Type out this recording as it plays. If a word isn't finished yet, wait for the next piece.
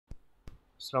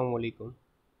अस्सलाम वालेकुम।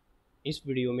 इस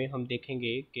वीडियो में हम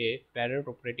देखेंगे कि parrot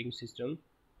operating system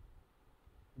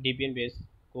Debian base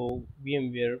को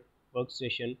VMware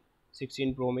वर्कस्टेशन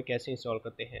 16 प्रो में कैसे इंस्टॉल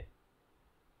करते हैं।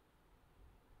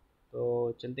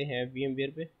 तो चलते हैं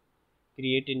VMware पे,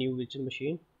 create a new virtual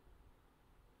machine,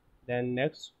 then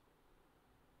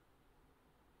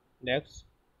next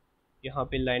यहाँ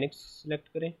पे लाइनक्स सेलेक्ट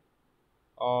करें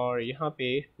और यहाँ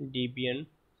पे डेबियन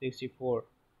 64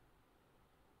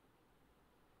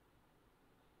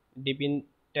 डेबियन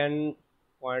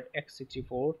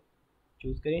 10.x64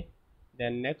 चूज़ करें।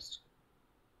 देन नेक्स्ट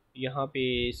यहाँ पे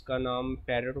इसका नाम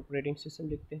पैरेट ऑपरेटिंग सिस्टम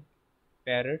लिखते हैं,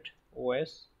 पैरेट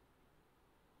OS।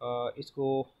 इसको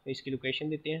इसकी लोकेशन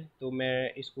देते हैं, तो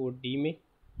मैं इसको D में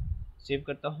सेव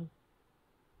करता हूँ।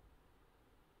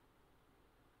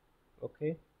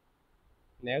 Okay,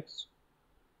 next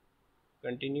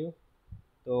continue.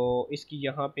 तो इसकी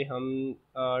यहाँ पे हम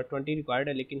 20 रिक्वायर्ड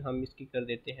है, लेकिन हम इसकी कर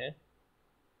देते हैं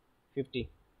 50।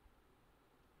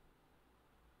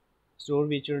 Store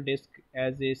virtual disc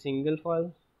as a single file.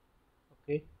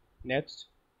 Okay, next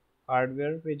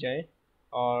hardware पे जाएं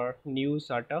और न्यू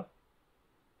साटा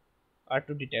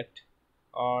ऑटो डिटेक्ट,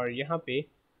 और यहाँ पे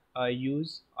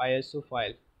यूज़ ISO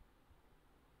फाइल,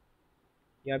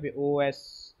 यहाँ पे OS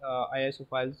ISO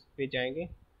फाइल्स पे जाएंगे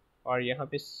और यहाँ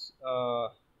पे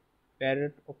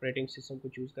पैरेट ऑपरेटिंग सिस्टम को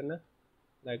चूज़ करना,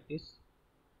 like this,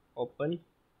 open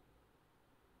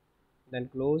then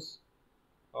close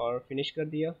और फिनिश कर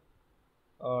दिया।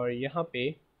 और यहाँ पे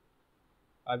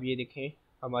अब ये देखें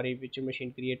हमारी वर्चुअल मशीन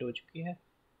क्रिएट हो चुकी है।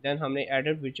 देन हमने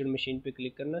एडिट वर्चुअल मशीन पे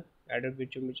क्लिक करना, एडिट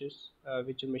वर्चुअल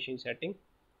मशीन सेटिंग,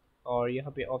 और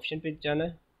यहाँ पे ऑप्शन पे जाना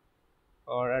है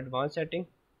और एडवांस सेटिंग।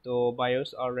 तो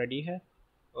बायोस ऑलरेडी है।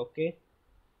 ओके,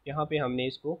 यहाँ पे हमने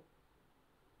इसको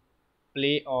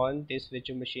play on this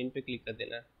virtual machine पे क्लिक कर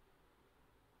देना है।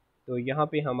 तो यहाँ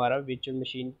पे हमारा वर्चुअल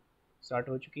मशीन स्टार्ट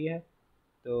हो चुकी है।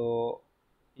 तो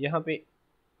यहाँ पे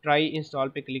ट्राई इंस्टॉल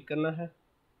पे क्लिक करना है,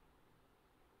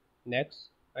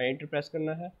 नेक्स्ट एंटर प्रेस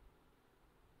करना है।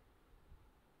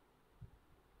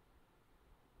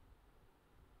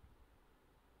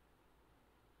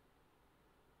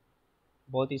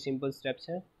 बहुत ही सिंपल स्टेप्स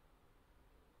हैं।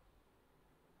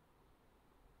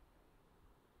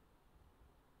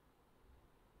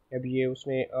 अब ये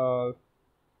उसने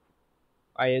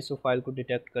ISO फाइल को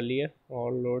डिटेक्ट कर लिया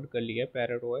और लोड कर लिया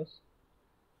पैरेट OS।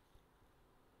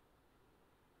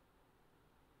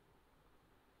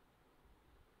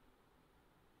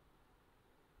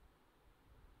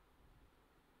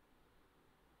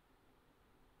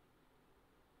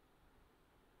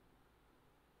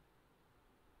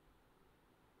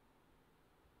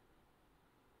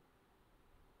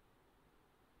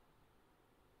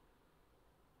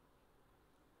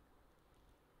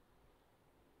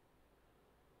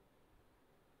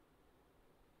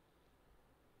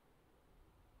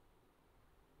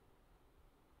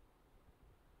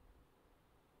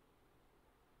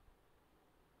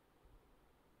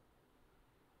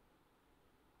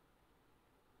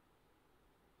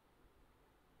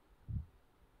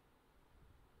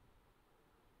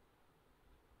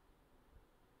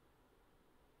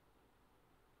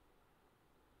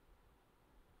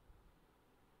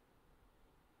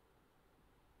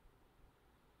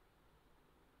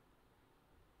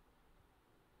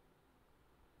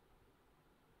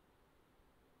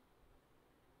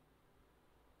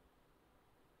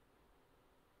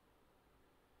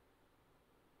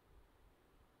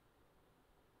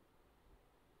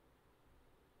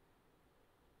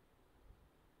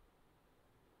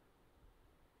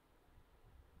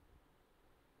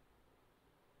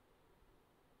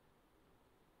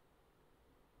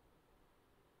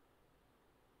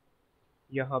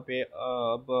 यहाँ पे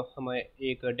अब हमें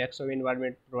एक डेस्कटॉप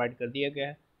एनवायरनमेंट प्रोवाइड कर दिया गया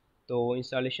है, तो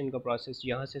इंस्टॉलेशन का प्रोसेस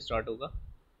यहाँ से स्टार्ट होगा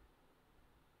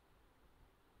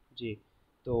जी।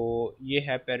 तो ये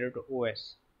है पैरेट OS।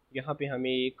 यहाँ पे हमें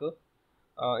एक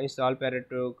इंस्टॉल पैरेट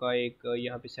का एक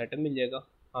यहाँ पे सेटअप मिल जाएगा।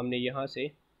 हमने यहाँ से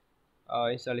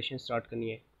इंस्टॉलेशन स्टार्ट करनी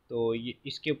है, तो ये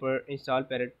इसके ऊपर इंस्टॉल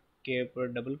पैरेट के ऊपर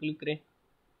डबल क्लिक करें।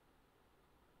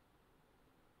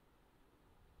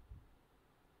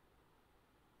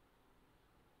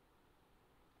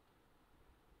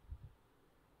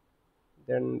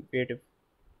 देन वेट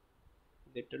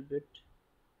लिटिल बिट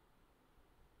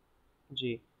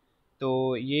जी।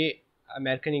 तो ये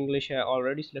अमेरिकन इंग्लिश है,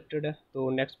 ऑलरेडी सिलेक्टेड है, तो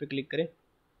नेक्स्ट पे क्लिक करें।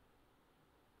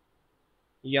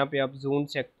 यहाँ पे आप जोन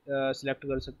सेलेक्ट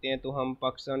कर सकते हैं, तो हम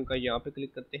पाकिस्तान का यहाँ पे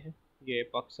क्लिक करते हैं। ये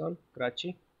Pakistan,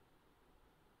 Karachi,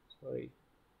 sorry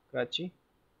Karachi.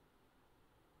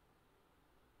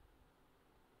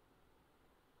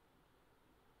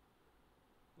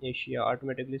 Asia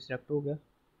automatically select हो गया।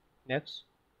 नेक्स्ट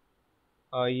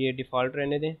ये डिफ़ॉल्ट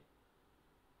रहने दें।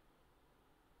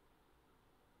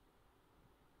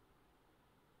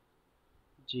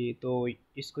 जी, तो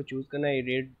इसको चूज़ करना है,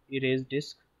 इरेज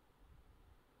डिस्क,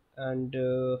 एंड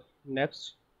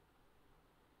नेक्स्ट।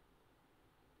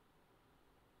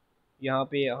 यहाँ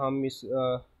पे हम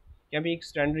यहाँ पे एक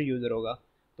स्टैंडर्ड यूज़र होगा,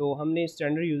 तो हमने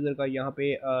स्टैंडर्ड यूज़र का यहाँ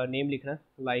पे नेम लिखना,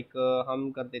 लाइक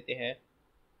हम कर देते हैं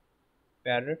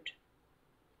पैरट,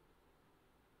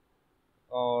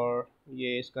 और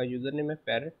ये इसका यूज़र नेम है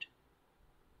पैरट।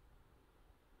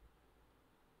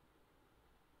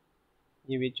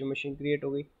 ये वर्चुअल मशीन क्रिएट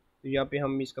हो गई, तो यहाँ पे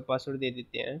हम इसका पासवर्ड दे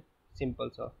देते हैं सिंपल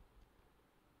सा।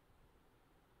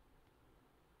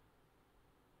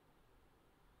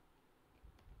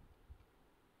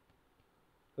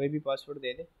 कोई भी पासवर्ड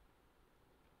दे दें।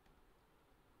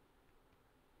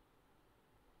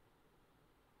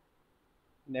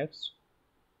 नेक्स्ट,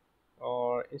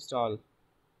 और इंस्टॉल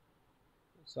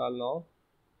इंस्टॉल नाउ।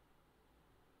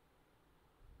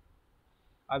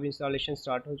 अब इंस्टॉलेशन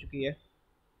स्टार्ट हो चुकी है,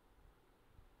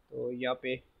 तो यहाँ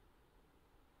पे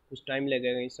कुछ टाइम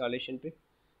लगेगा इंस्टॉलेशन पे,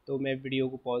 तो मैं वीडियो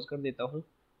को पॉज कर देता हूँ।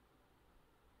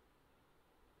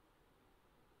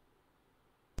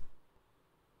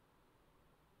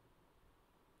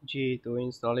 जी, तो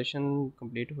इंस्टॉलेशन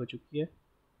कंप्लीट हो चुकी है,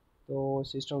 तो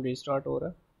सिस्टम रीस्टार्ट हो रहा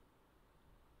है।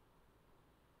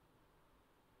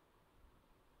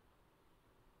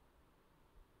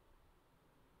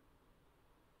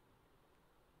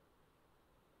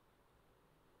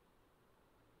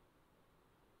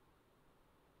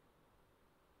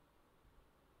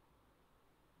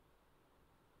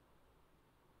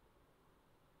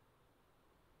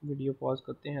 वीडियो पॉज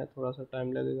करते हैं, थोड़ा सा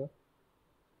टाइम लगेगा।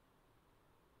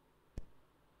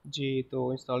 जी,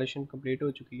 तो इंस्टॉलेशन कंप्लीट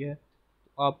हो चुकी है,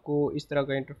 तो आपको इस तरह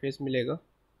का इंटरफेस मिलेगा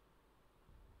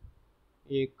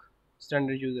एक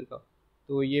स्टैंडर्ड यूज़र का।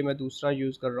 तो ये मैं दूसरा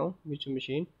यूज़ कर रहा हूँ विच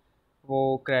मशीन,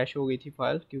 वो क्रैश हो गई थी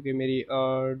फाइल, क्योंकि मेरी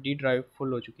डी ड्राइव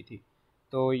फुल हो चुकी थी।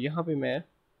 तो यहाँ पे मैं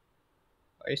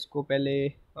इसको पहले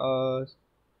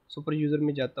सुपर यूज़र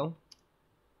में जाता हूँ,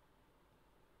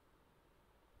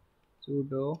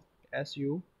 sudo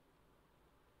su।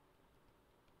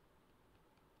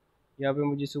 यहाँ पे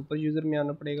मुझे सुपर यूज़र में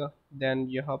आना पड़ेगा, देन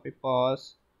यहाँ पे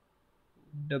पास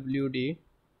wd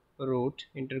रूट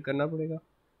इंटर करना पड़ेगा,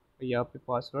 और यहाँ पे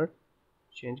पासवर्ड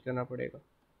चेंज करना पड़ेगा।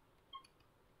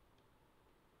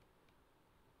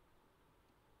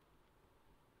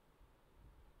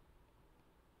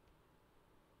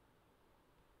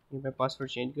 ये मैं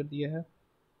पासवर्ड चेंज कर दिया है,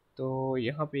 तो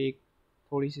यहाँ पे एक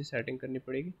थोड़ी सी सेटिंग करनी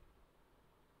पड़ेगी।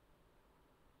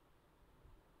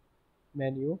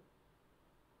 Menu,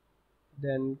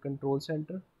 then control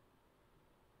centre,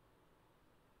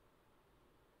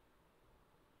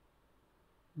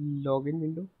 login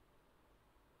window, यहाँ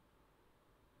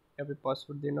पे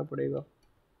पासवर्ड देना पड़ेगा।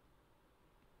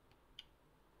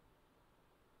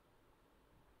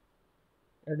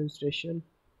 Administration,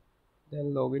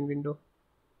 then login window,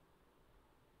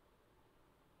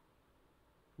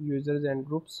 users and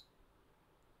groups,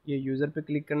 ये यूज़र पे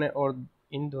क्लिक करना है और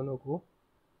इन दोनों को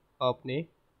आपने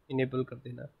इनेबल कर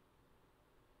देना।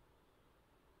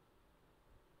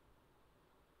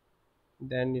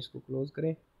 देन इसको क्लोज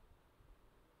करें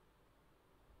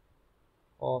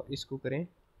और इसको करें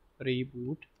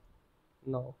रीबूट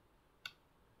नाउ।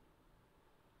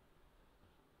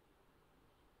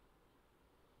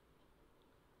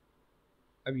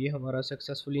 अब ये हमारा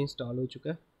सक्सेसफुली इंस्टॉल हो चुका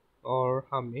है, और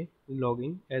हमें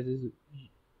login as a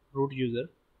root user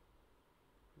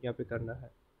यहाँ पे करना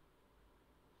है।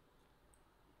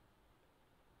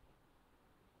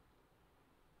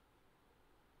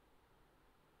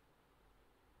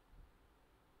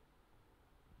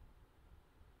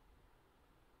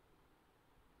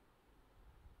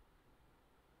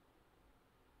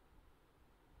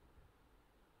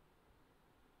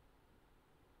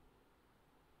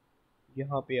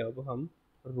 यहाँ पे अब हम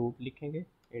रूट लिखेंगे,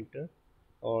 इंटर,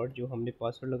 और जो हमने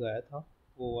पासवर्ड लगाया था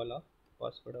वो वाला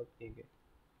पासवर्ड अब देंगे,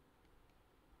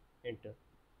 इंटर।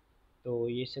 तो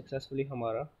ये सक्सेसफुली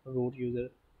हमारा रूट यूज़र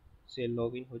से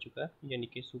लॉगिन हो चुका है, यानी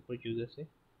कि सुपर यूज़र से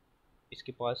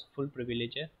इसके पास फुल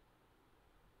प्रिविलेज है।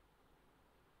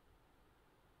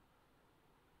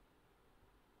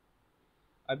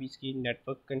 अब इसकी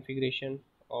नेटवर्क कॉन्फ़िगरेशन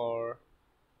और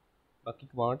बाकी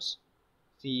commands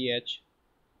CEH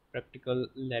practical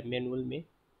lab manual में,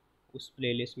 उस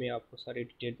प्लेलिस्ट में आपको सारी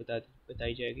डिटेल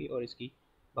बताई जाएगी, और इसकी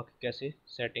बाकी कैसे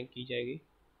सेटिंग की जाएगी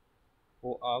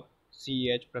वो आप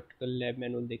CEH प्रैक्टिकल लैब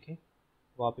मैनुअल देखें,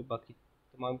 वहाँ पे बाकी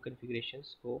तमाम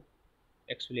कॉन्फ़िगरेशंस को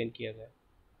एक्सप्लेन किया गया है।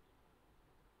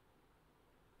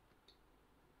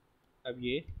 अब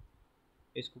ये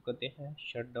इसको करते हैं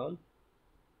शट डाउन,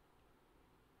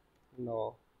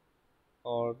 नो,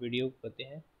 और वीडियो करते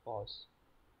हैं पॉज।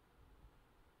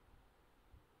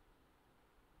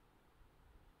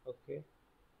 ओके,